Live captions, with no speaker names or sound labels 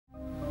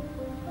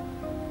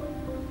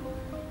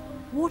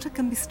Water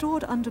can be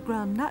stored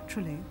underground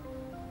naturally,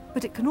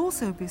 but it can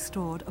also be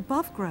stored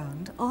above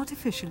ground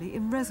artificially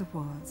in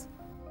reservoirs.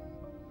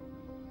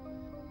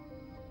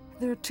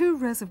 There are 2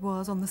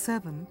 reservoirs on the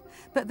Severn,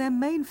 but their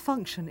main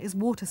function is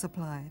water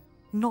supply,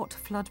 not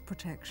flood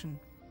protection.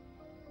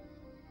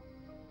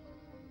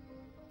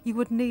 You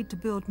would need to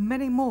build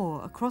many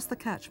more across the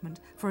catchment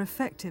for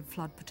effective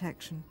flood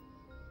protection.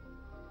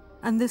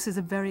 And this is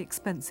a very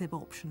expensive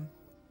option.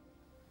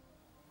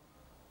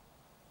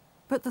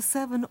 But the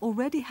Severn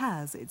already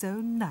has its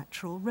own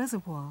natural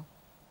reservoir.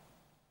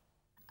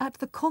 At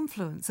the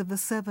confluence of the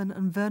Severn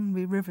and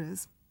Vyrnwy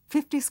rivers,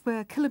 50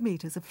 square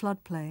kilometres of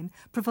floodplain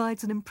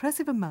provides an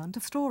impressive amount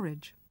of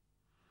storage.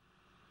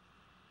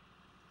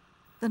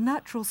 The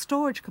natural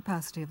storage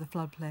capacity of the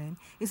floodplain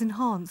is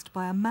enhanced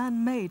by a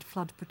man-made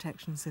flood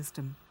protection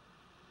system.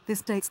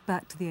 This dates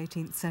back to the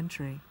 18th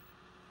century.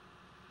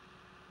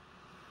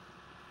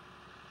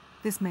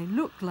 This may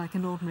look like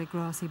an ordinary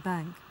grassy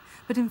bank,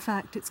 but in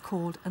fact it's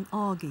called an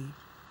argy.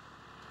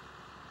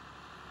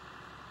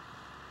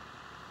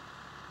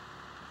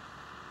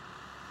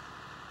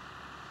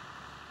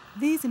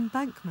 These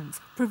embankments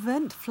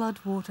prevent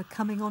floodwater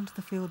coming onto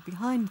the field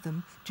behind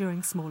them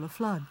during smaller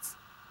floods.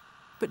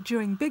 But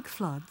during big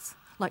floods,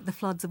 like the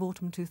floods of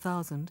autumn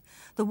 2000,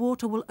 the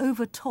water will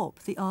overtop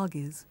the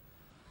argies.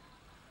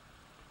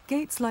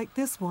 Gates like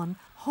this one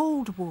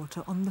hold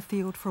water on the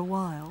field for a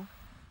while,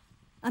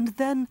 and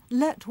then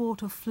let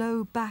water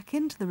flow back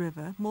into the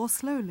river more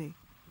slowly.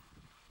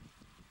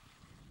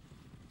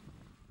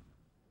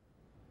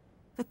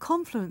 The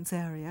confluence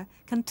area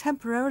can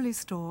temporarily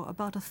store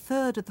about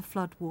 1/3 of the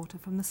floodwater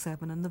from the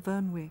Severn and the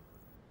Vyrnwy.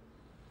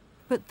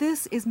 But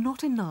this is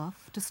not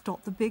enough to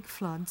stop the big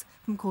floods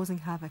from causing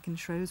havoc in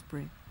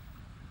Shrewsbury.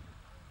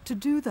 To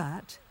do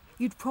that,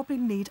 you'd probably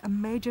need a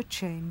major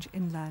change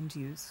in land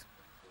use.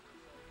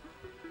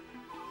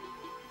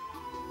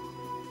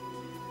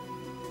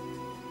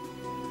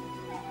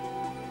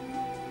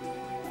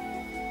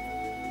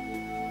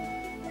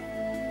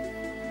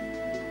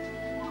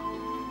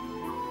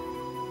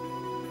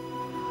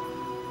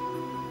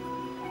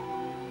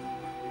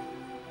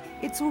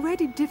 It's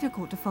already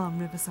difficult to farm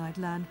riverside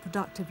land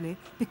productively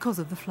because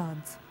of the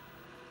floods.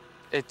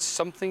 It's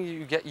something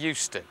you get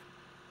used to.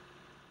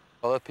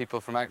 Other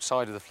people from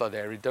outside of the flood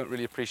area don't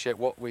really appreciate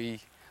what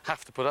we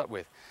have to put up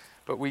with.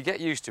 But we get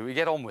used to it, we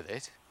get on with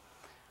it,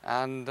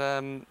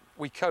 and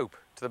we cope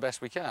to the best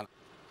we can.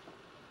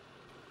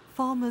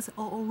 Farmers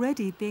are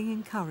already being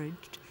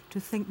encouraged to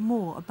think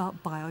more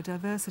about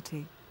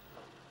biodiversity.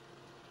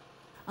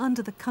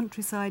 Under the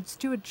Countryside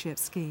Stewardship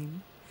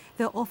Scheme,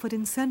 they're offered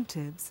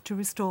incentives to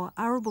restore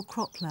arable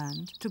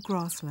cropland to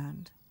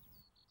grassland.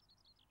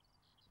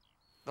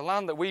 The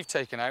land that we've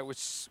taken out, which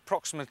is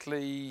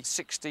approximately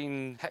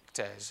 16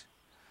 hectares,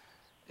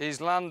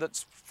 is land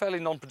that's fairly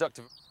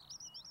non-productive.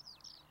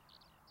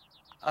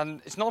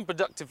 And it's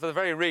non-productive for the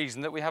very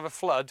reason that we have a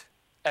flood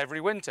every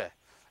winter.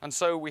 And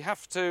so we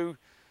have to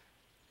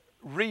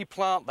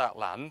replant that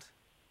land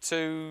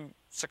to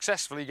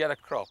successfully get a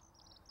crop.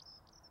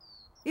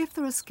 If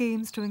there are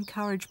schemes to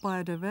encourage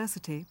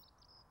biodiversity,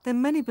 then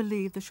many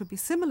believe there should be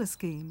similar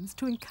schemes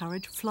to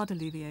encourage flood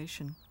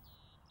alleviation.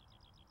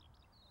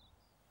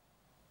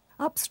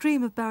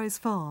 Upstream of Barry's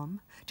Farm,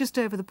 just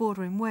over the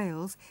border in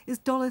Wales, is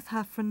Dolith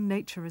Hafren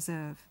Nature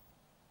Reserve.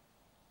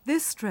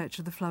 This stretch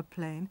of the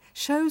floodplain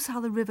shows how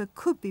the river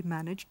could be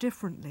managed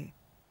differently.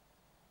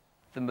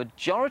 The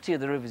majority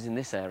of the rivers in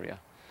this area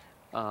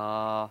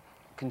are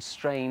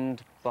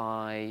constrained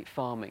by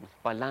farming,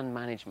 by land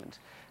management.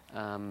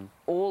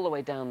 All the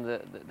way down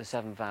the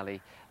Severn Valley,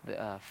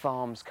 the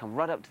farms come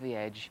right up to the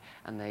edge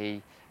and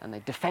they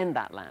defend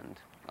that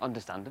land,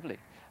 understandably.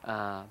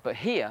 But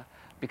here,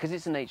 because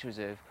it's a nature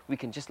reserve, we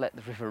can just let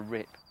the river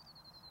rip.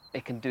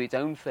 It can do its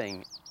own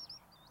thing.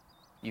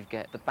 You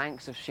get the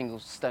banks of shingle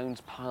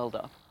stones piled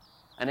up,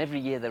 and every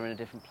year they're in a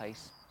different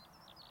place.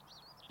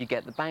 You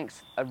get the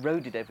banks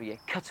eroded every year,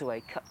 cut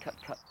away, cut.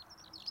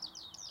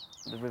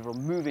 The river will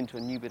move into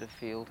a new bit of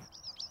field.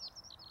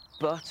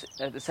 But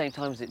at the same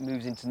time as it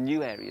moves into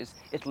new areas,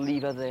 it'll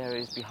leave other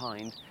areas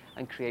behind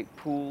and create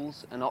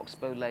pools and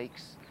oxbow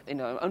lakes in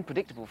an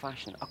unpredictable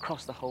fashion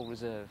across the whole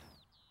reserve.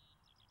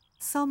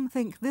 Some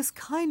think this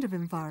kind of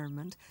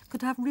environment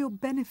could have real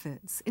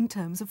benefits in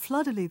terms of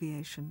flood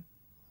alleviation.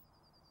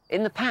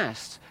 In the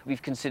past,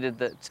 we've considered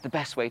that the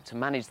best way to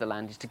manage the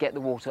land is to get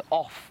the water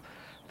off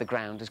the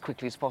ground as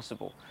quickly as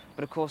possible.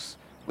 But of course,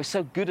 we're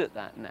so good at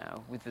that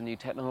now with the new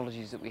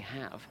technologies that we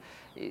have.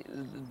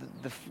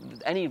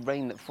 Any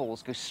rain that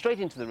falls goes straight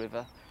into the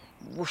river,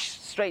 whoosh,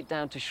 straight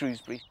down to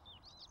Shrewsbury.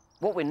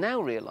 What we're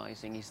now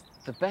realising is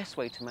the best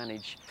way to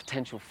manage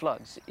potential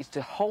floods is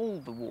to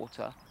hold the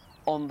water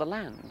on the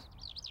land.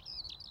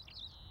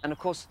 And of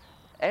course,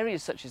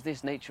 areas such as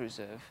this nature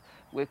reserve,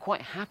 we're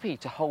quite happy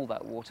to hold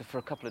that water for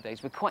a couple of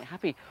days. We're quite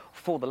happy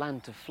for the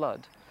land to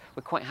flood.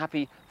 We're quite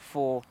happy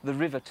for the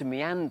river to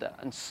meander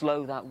and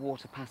slow that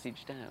water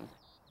passage down.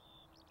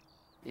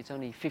 It's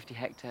only 50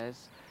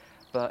 hectares,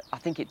 but I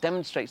think it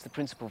demonstrates the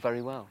principle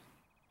very well.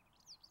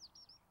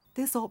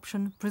 This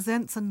option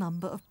presents a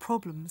number of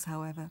problems,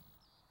 however.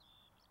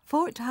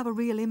 For it to have a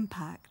real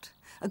impact,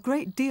 a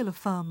great deal of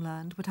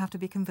farmland would have to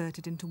be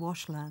converted into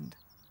washland.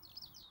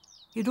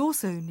 You'd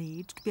also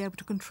need to be able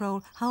to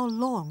control how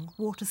long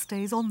water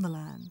stays on the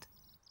land.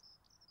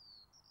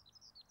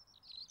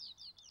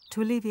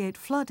 To alleviate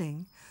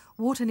flooding,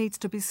 water needs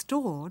to be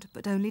stored,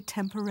 but only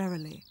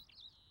temporarily.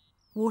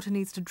 Water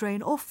needs to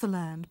drain off the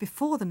land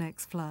before the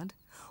next flood,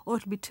 or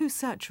it'll be too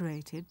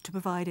saturated to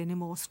provide any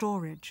more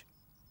storage.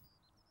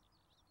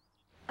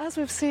 As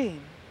we've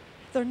seen,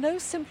 there are no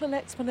simple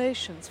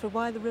explanations for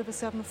why the River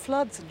Severn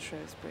floods in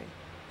Shrewsbury,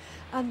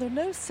 and there are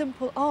no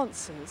simple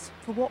answers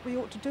for what we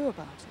ought to do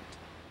about it.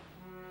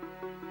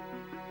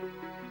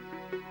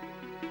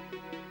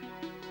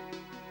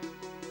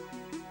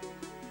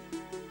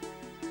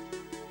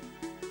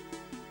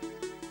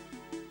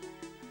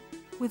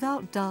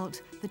 Without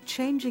doubt, the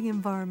changing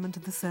environment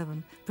of the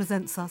Severn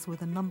presents us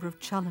with a number of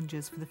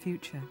challenges for the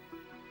future.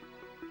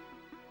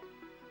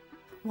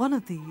 One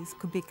of these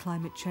could be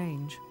climate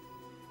change.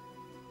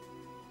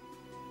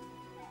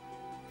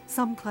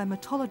 Some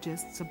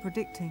climatologists are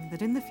predicting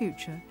that in the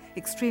future,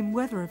 extreme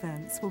weather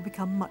events will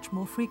become much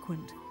more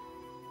frequent.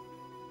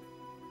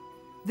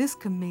 This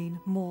can mean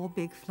more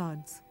big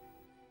floods.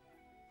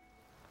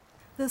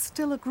 There's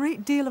still a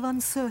great deal of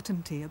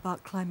uncertainty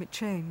about climate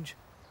change.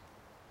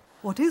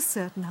 What is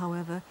certain,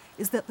 however,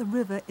 is that the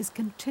river is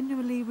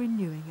continually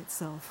renewing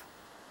itself.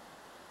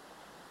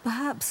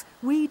 Perhaps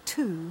we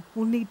too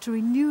will need to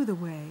renew the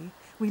way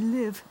we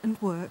live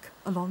and work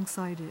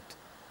alongside it.